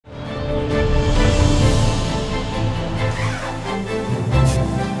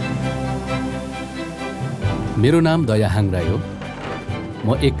मेरो नाम दयाहाङ राई हो। म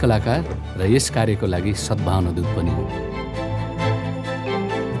एक कलाकार र यस कार्यको लागि सद्भावना दूत पनि हो।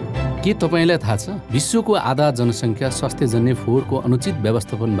 के तपाईलाई थाहा छ विश्वको आधा जनसङ्ख्या स्वास्थ्यजन्य फोहोरको अनुचित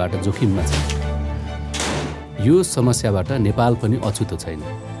व्यवस्थापनबाट जोखिममा छ? यो समस्याबाट नेपाल पनि अछुतो छैन।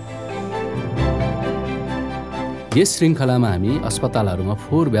 यस श्रृङ्खलामा हामी अस्पतालहरूमा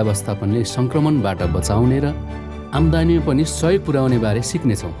फोहोर व्यवस्थापनले सङ्क्रमणबाट बचाउने र आम्दानीमा पनि सहयोग पुर्याउने बारे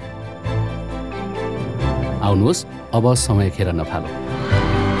सिक्नेछौँ। आउनुहोस्, अब समय खेर नफालौँ।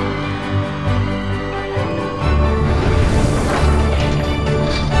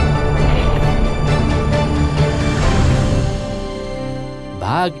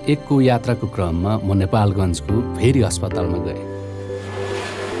 भाग 1 को यात्राको क्रममा म नेपालगञ्जको भेरी अस्पतालमा गएँ।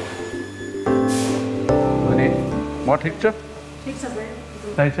 अनि म ठिक छ? ठिक छ भाइ।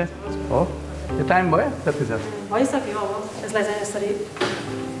 सही छ? हो? यो टाइम भयो? कति छ? भइसक्यो। अब यसलाई चाहिँ यसरी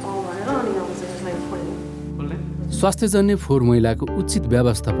भनेर अनि अब चाहिँ यसलाई खोल्ने। स्वास्थ्यजन्य फोहोर मैलाको उचित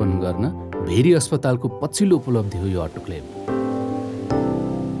व्यवस्थापन गर्न भेरी अस्पतालको पछिल्लो उपलब्धि हो यो अटोक्लेभ।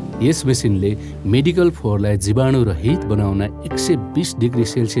 यस मेसिनले मेडिकल फोहोरलाई जीवाणुरहित बनाउन 120 डिग्री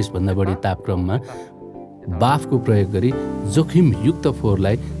सेल्सियस भन्दा बढी तापक्रममा बाफको प्रयोग गरी जोखिमयुक्त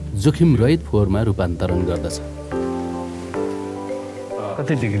फोहोरलाई जोखिमरहित फोहोरमा रूपान्तरण गर्दछ।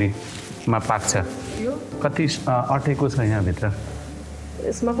 कति डिग्रीमा पाक्छ? यो कति अटेको छ यहाँभित्र?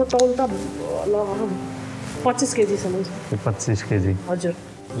 यसमाको तौल त लगभग 25 केजीसम्म छ। 25 केजी? हजुर।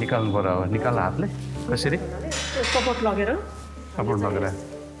 निकाल्नु पर्यो अब। निकाल हातले कसरी? सपोर्ट लगेर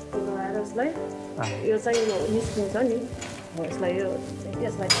यसलाई यो चाहिँ निस्किन्छ नि, यसलाई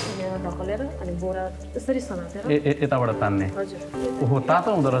यहाँ ढकलेर अनि बोरा यसरी समातेर यताबाट तान्ने। हजुर। ओहो, तातो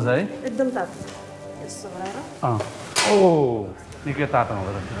हुँदो रहेछ है? एकदम तातो। यसो गरेर ओ निकै तातो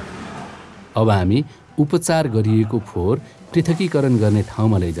हुँदो रहेछ। अब हामी उपचार गरिएको फोहोर पृथकीकरण गर्ने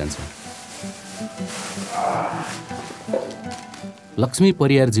ठाउँमा लैजान्छौँ। लक्ष्मी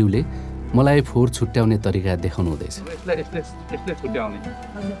परियारज्यूले मलाई फोहोर छुट्याउने तरिका देखाउनु हुँदैछ।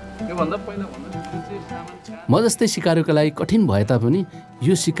 म जस्तै सिकारुका लागि कठिन भए तापनि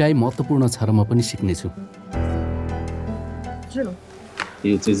यो सिकाइ महत्त्वपूर्ण छ र म पनि सिक्नेछु।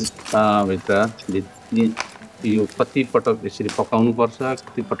 यो चिज भित्र यो कति पटक यसरी पकाउनु पर्छ,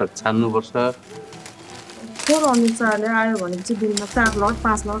 कति पटक छान्नु पर्छ? फोहोर अनुसारले आयो भने चाहिँ दिनमा 4 लट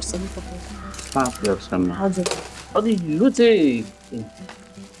 5 लटसम्म पकाउँछ। 5 लटसम्म? हजुर। अनि यो चाहिँ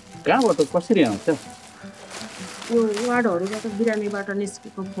कहाँबाट कसरी आउँछ? यो वार्डहरूबाट बिरामीबाट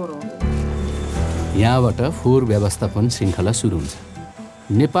निस्केको फोहोर हो। यहाँबाट फोहोर व्यवस्थापन श्रृङ्खला सुरु हुन्छ।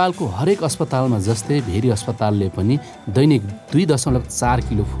 नेपालको हरेक अस्पतालमा जस्तै भेरी अस्पतालले पनि दैनिक 2.4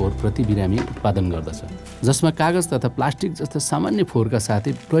 किलो फोहोर प्रति बिरामी उत्पादन गर्दछ, जसमा कागज तथा प्लास्टिक जस्ता सामान्य फोहोरका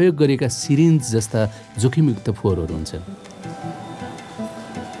साथै प्रयोग गरेका सिरिन्ज जस्ता जोखिमयुक्त फोहोरहरू हुन्छन्।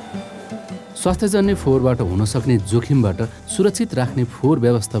 स्वास्थ्यजन्य फोहोरबाट हुन सक्ने जोखिमबाट सुरक्षित राख्ने फोहोर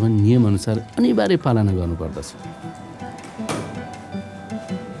व्यवस्थापन नियमअनुसार अनिवार्य पालना गर्नुपर्दछ।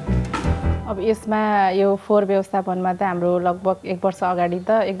 अब यसमा यो फोहोर व्यवस्थापनमा त हाम्रो लगभग 1 वर्ष अगाडि त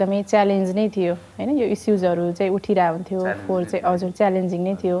एकदमै च्यालेन्ज नै थियो हैन। यो इस्युजहरू चाहिँ उठिरहेको हुन्थ्यो। फोहोर चाहिँ हजुर च्यालेन्जिङ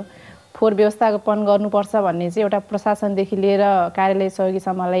नै थियो। फोहोर व्यवस्थापन गर्नुपर्छ भन्ने चाहिँ एउटा प्रशासनदेखि लिएर कार्यालय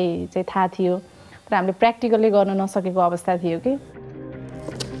सहयोगीसम्मलाई चाहिँ थाहा थियो, तर हामीले प्र्याक्टिकली गर्न नसकेको अवस्था थियो कि।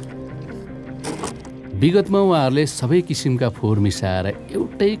 विगतमा उहाँहरूले सबै किसिमका फोहोर मिसाएर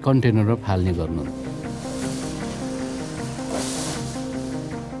एउटै कन्टेनरमा फाल्ने गर्नु।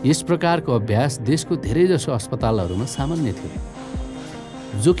 यस प्रकारको अभ्यास देशको धेरैजसो अस्पतालहरूमा सामान्य थियो।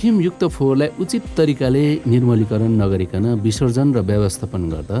 जोखिमयुक्त फोहोरलाई उचित तरिकाले निर्मलीकरण नगरिकन विसर्जन र व्यवस्थापन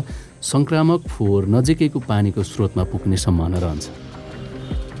गर्दा सङ्क्रामक फोहोर नजिकैको पानीको स्रोतमा पुग्ने सम्भावना रहन्छ।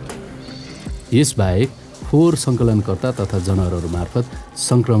 यसबाहेक फोहोर सङ्कलनकर्ता तथा जनावरहरू मार्फत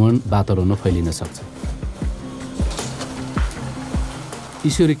सङ्क्रमण वातावरणमा फैलिन सक्छ।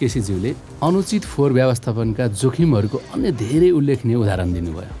 ईश्वरी केसीज्यूले अनुचित फोहोर व्यवस्थापनका जोखिमहरूको अन्य धेरै उल्लेखनीय उदाहरण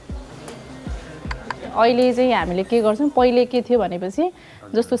दिनुभयो। अहिले चाहिँ हामीले के गर्छौँ, पहिले के थियो भनेपछि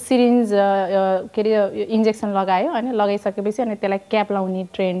जस्तो सिरिन्ज के अरे इन्जेक्सन लगायो होइन, लगाइसकेपछि अनि त्यसलाई क्याप लाउने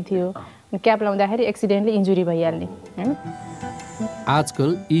ट्रेन्ड थियो। क्याप लाउँदाखेरि एक्सिडेन्टली इन्जुरी भइहाल्ने होइन। आजकल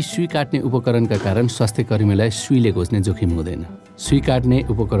यी सुई काट्ने उपकरणका कारण स्वास्थ्यकर्मीलाई सुईले घोच्ने जोखिम हुँदैन। सुई काट्ने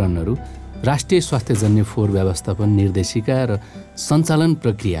उपकरणहरू राष्ट्रिय स्वास्थ्यजन्य फोहोर व्यवस्थापन निर्देशिका र सञ्चालन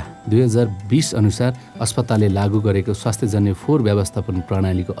प्रक्रिया 2020 अनुसार अस्पतालले लागू गरेको स्वास्थ्यजन्य फोहोर व्यवस्थापन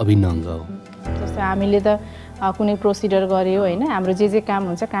प्रणालीको अभिन्न अङ्ग हो। जस्तो हामीले त कुनै प्रोसिडर गर्यो होइन, हाम्रो जे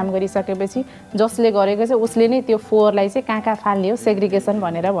काम हुन्छ काम गरिसकेपछि जसले गरेको चाहिँ उसले नै त्यो फोहोरलाई चाहिँ कहाँ फाल्ने हो सेग्रिगेसन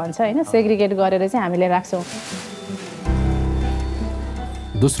भनेर भन्छ होइन, सेग्रिगेट गरेर चाहिँ हामीले राख्छौँ।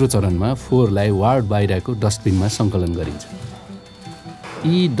 दोस्रो चरणमा फोहोरलाई वार्ड बाहिरको डस्टबिनमा सङ्कलन गरिन्छ।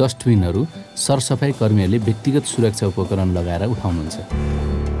 यी डस्टबिनहरू सरसफाइ कर्मीहरूले व्यक्तिगत सुरक्षा उपकरण लगाएर उठाउनुहुन्छ।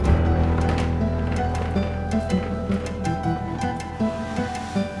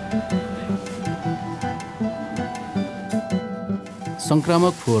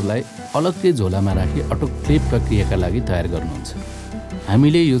 संक्रामक फोहोरलाई अलग्गै झोलामा राखी अटोक्लेभ प्रक्रियाका लागि तयार गर्नुहुन्छ।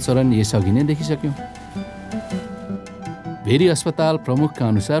 हामीले यो चरण यसअघि नै देखिसक्यौँ। भेरी अस्पताल प्रमुखका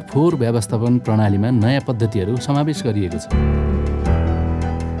अनुसार फोहोर व्यवस्थापन प्रणालीमा नयाँ पद्धतिहरू समावेश गरिएको छ।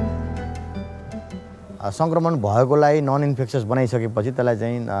 सङ्क्रमण भएकोलाई नन इन्फेक्सस बनाइसकेपछि त्यसलाई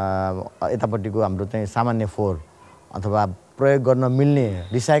चाहिँ यतापट्टिको हाम्रो चाहिँ सामान्य फोहोर अथवा प्रयोग गर्न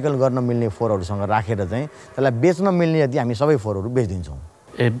मिल्ने रिसाइकल गर्न मिल्ने फोहोरहरूसँग राखेर चाहिँ त्यसलाई बेच्न मिल्ने यदि हामी सबै फोहोरहरू बेचिदिन्छौँ।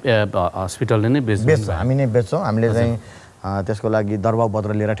 हस्पिटलले नै बेच्छ, हामी नै बेच्छौँ। हामीले चाहिँ त्यसको लागि दरबाउ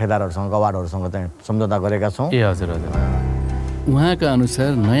पत्र लिएर ठेदारहरूसँग कवाडहरूसँग चाहिँ सम्झौता गरेका छौँ। हजुर हजुर। उहाँका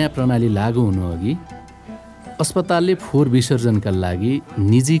अनुसार नयाँ प्रणाली लागू हुनुअघि अस्पतालले फोहोर विसर्जनका लागि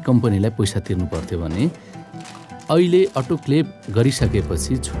निजी कम्पनीलाई पैसा तिर्नु पर्थ्यो भने अहिले अटोक्लेभ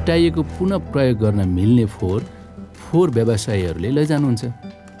गरिसकेपछि छुट्याइएको पुनः प्रयोग गर्न मिल्ने फोहोर व्यवसायीहरूले लैजानुहुन्छ।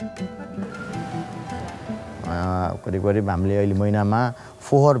 करिब करिब हामीले अहिले महिनामा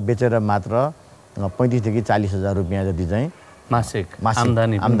फोहोर बेचेर मात्र 35,000 40,000 रुपियाँ जति चाहिँ मासिक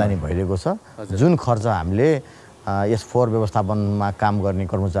आम्दानी भइरहेको छ। जुन खर्च हामीले यस फोहोर व्यवस्थापनमा काम गर्ने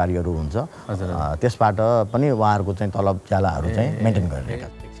कर्मचारीहरू हुन्छ त्यसबाट पनि उहाँहरूको चाहिँ तलब ज्यालाहरू चाहिँ मेन्टेन गरिरहेका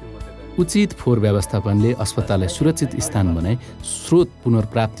छन्। उचित फोहोर व्यवस्थापनले अस्पताललाई सुरक्षित स्थान बनाई स्रोत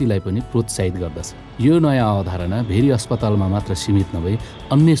पुनर्प्राप्तिलाई पनि प्रोत्साहित गर्दछ। यो नयाँ अवधारणा भेरी अस्पतालमा मात्र सीमित नभई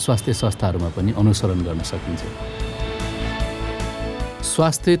अन्य स्वास्थ्य संस्थाहरूमा पनि अनुसरण गर्न सकिन्छ।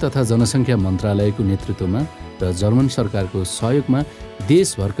 स्वास्थ्य तथा जनसङ्ख्या मन्त्रालयको नेतृत्वमा र जर्मन सरकारको सहयोगमा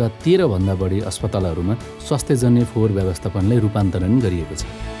देशभरका 13 भन्दा बढी अस्पतालहरूमा स्वास्थ्यजन्य फोहोर व्यवस्थापनलाई रूपान्तरण गरिएको छ।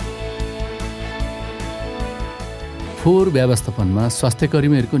 फोहोर व्यवस्थापनमा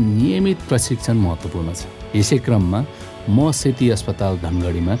स्वास्थ्यकर्मीहरूको नियमित प्रशिक्षण महत्त्वपूर्ण छ। यसै क्रममा म सेती अस्पताल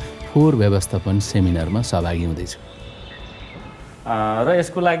धनगढीमा फोहोर व्यवस्थापन सेमिनारमा सहभागी हुँदैछु। र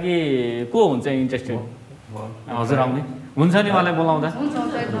यसको लागि को हुन्छ इन्ट्रेस्टेड? हजुर आउने हुन्छ नि, मलाई बोलाउँदा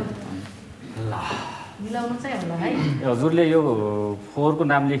हजुरले यो फोहोरको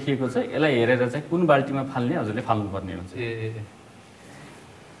नाम लेखिएको छ, यसलाई हेरेर चाहिँ कुन बाल्टीमा फाल्ने हजुरले फाल्नुपर्ने हुन्छ।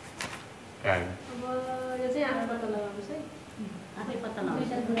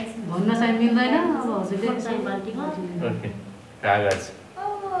 भन्न चाहिँ मिल्दैन, अब हजुरले कागज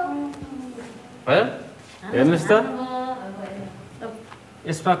हेर्नुहोस् त,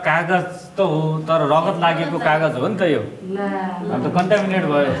 यसमा कागज त हो तर रगत लागेको कागज हो नि त, यो अन्त कन्टामिनेट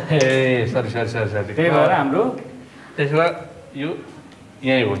भयो। सरी त्यही भएर हाम्रो त्यसो भए यो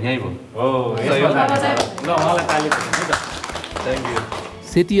यहीँ भयो हो। ल मलाई ताली दिनु त। Thank you.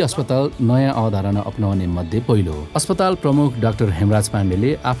 सेती अस्पताल नयाँ अवधारणा अपनाउने मध्ये पहिलो हो। अस्पताल प्रमुख डाक्टर हेमराज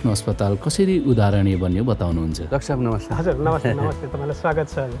पाण्डेले आफ्नो अस्पताल कसरी उदाहरणीय बन्यो बताउनुहुन्छ। डाक्टर साहब नमस्ते। हजुर नमस्ते, तपाईँलाई स्वागत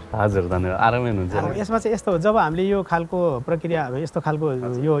छ। हजुर धन्यवाद। आरामै हुनुहुन्छ? यसमा चाहिँ यस्तो हो, जब हामीले यो खालको प्रक्रिया यस्तो खालको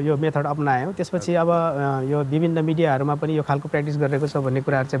यो मेथड अपनायौँ त्यसपछि अब यो विभिन्न मिडियाहरूमा पनि यो खालको प्र्याक्टिस गरिरहेको छ भन्ने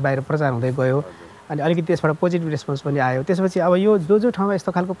कुराहरू चाहिँ बाहिर प्रचार हुँदै गयो अनि अलिकति त्यसबाट पोजिटिभ रेस्पोन्स पनि आयो। त्यसपछि अब यो जो ठाउँमा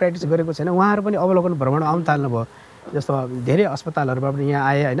यस्तो खालको प्र्याक्टिस गरेको छैन उहाँहरू पनि अवलोकन भ्रमण आउन थाल्नुभयो। जस्तो धेरै अस्पतालहरूबाट पनि यहाँ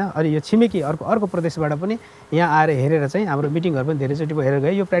आए होइन, अनि यो छिमेकी अर्को प्रदेशबाट पनि यहाँ आएर हेरेर चाहिँ हाम्रो मिटिङहरू पनि धेरैचोटि हेरेर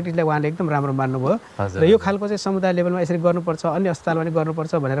गए। यो प्र्याक्टिसलाई उहाँले एकदम राम्रो मान्नुभयो र यो खालको चाहिँ समुदाय लेभलमा यसरी गर्नुपर्छ, अन्य अस्पतालमा पनि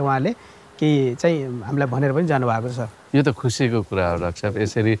गर्नुपर्छ भनेर उहाँले केही चाहिँ हामीलाई भनेर पनि जानुभएको छ। यो त खुसीको कुरा हो डाक्टर साहब।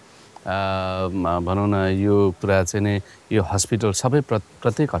 यसरी भनौँ न यो कुरा चाहिँ नै यो हस्पिटल सबै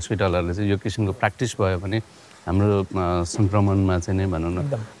प्रत्येक हस्पिटलहरूले चाहिँ यो किसिमको प्र्याक्टिस भयो भने हाम्रो सङ्क्रमणमा चाहिँ नै भनौँ न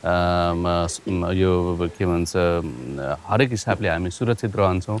यो के भन्छ हरेक हिसाबले हामी सुरक्षित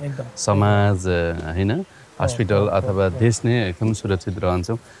रहन्छौँ। समाज होइन, हस्पिटल अथवा देश नै एकदम सुरक्षित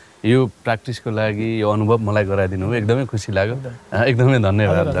रहन्छौँ। यो प्र्याक्टिसको लागि यो अनुभव मलाई गराइदिनु हो, एकदमै खुसी लाग्यो। एकदमै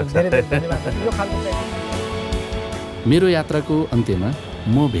धन्यवाद डाक्टर। मेरो यात्राको अन्त्यमा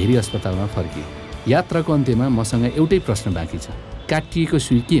म भेरी अस्पतालमा फर्किएँ। यात्राको अन्त्यमा मसँग एउटै प्रश्न बाँकी छ, काटिएको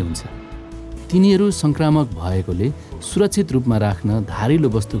सुई के हुन्छ? तिनीहरू सङ्क्रामक भएकोले सुरक्षित रूपमा राख्न धारिलो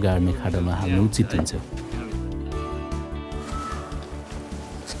वस्तु गाड्ने खाडलमा हाल्नु उचित हुन्छ।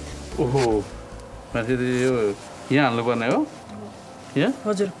 ओहो, माथि यो यहाँ हाल्नुपर्ने हो? यहाँ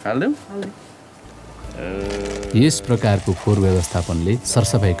हजुर हालिदिउँ। यस प्रकारको फोहोर व्यवस्थापनले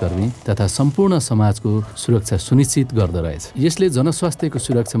सरसफाइ कर्मी तथा सम्पूर्ण समाजको सुरक्षा सुनिश्चित गर्दो रहेछ। यसले जनस्वास्थ्यको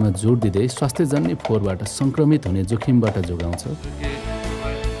सुरक्षामा जोड दिँदै स्वास्थ्यजन्य फोहोरबाट सङ्क्रमित हुने जोखिमबाट जोगाउँछ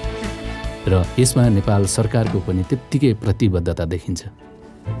र यसमा नेपाल सरकारको पनि त्यत्तिकै प्रतिबद्धता देखिन्छ।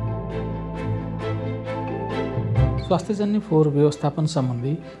 स्वास्थ्यजन्य फोहोर व्यवस्थापन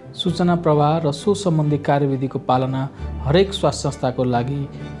सम्बन्धी सूचना प्रवाह र सो सम्बन्धी कार्यविधिको पालना हरेक स्वास्थ्य संस्थाको लागि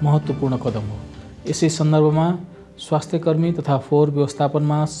महत्त्वपूर्ण कदम हो। यसै सन्दर्भमा स्वास्थ्यकर्मी तथा फोहोर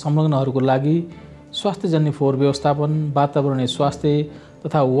व्यवस्थापनमा संलग्नहरूको लागि स्वास्थ्यजन्य फोहोर व्यवस्थापन, वातावरणीय स्वास्थ्य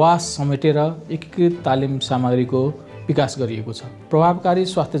तथा वास समेटेर एकीकृत तालिम सामग्रीको विकास गरिएको छ। प्रभावकारी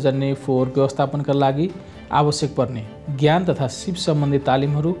स्वास्थ्यजन्य फोहोर व्यवस्थापनका लागि आवश्यक पर्ने ज्ञान तथा सिप सम्बन्धी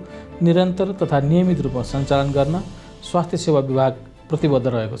तालिमहरू निरन्तर तथा नियमित रूपमा सञ्चालन गर्न स्वास्थ्य सेवा विभाग प्रतिबद्ध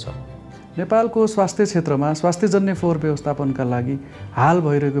रहेको छ। नेपालको स्वास्थ्य क्षेत्रमा स्वास्थ्यजन्य फोहोर व्यवस्थापनका लागि हाल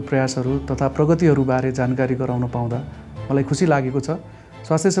भइरहेको प्रयासहरू तथा प्रगतिहरूबारे जानकारी गराउन पाउँदा मलाई खुसी लागेको छ।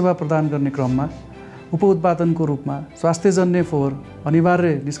 स्वास्थ्य सेवा प्रदान गर्ने क्रममा उपउत्पादनको रूपमा स्वास्थ्यजन्य फोहोर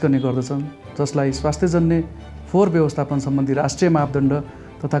अनिवार्य निस्कने गर्दछन्, जसलाई स्वास्थ्यजन्य फोहोर व्यवस्थापन सम्बन्धी राष्ट्रिय मापदण्ड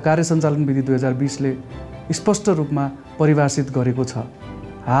तथा कार्य सञ्चालन विधि 2020ले स्पष्ट रूपमा परिभाषित गरेको छ।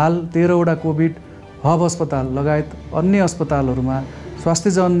 हाल 13वटा कोभिड हब अस्पताल लगायत अन्य अस्पतालहरूमा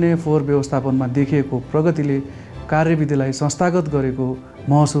स्वास्थ्यजन्य फोहोर व्यवस्थापनमा देखिएको प्रगतिले कार्यविधिलाई संस्थागत गरेको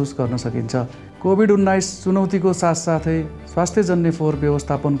महसुस गर्न सकिन्छ। कोभिड-19 चुनौतीको साथसाथै स्वास्थ्यजन्य फोहोर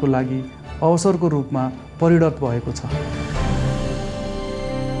व्यवस्थापनको लागि अवसरको रूपमा परिणत भएको छ।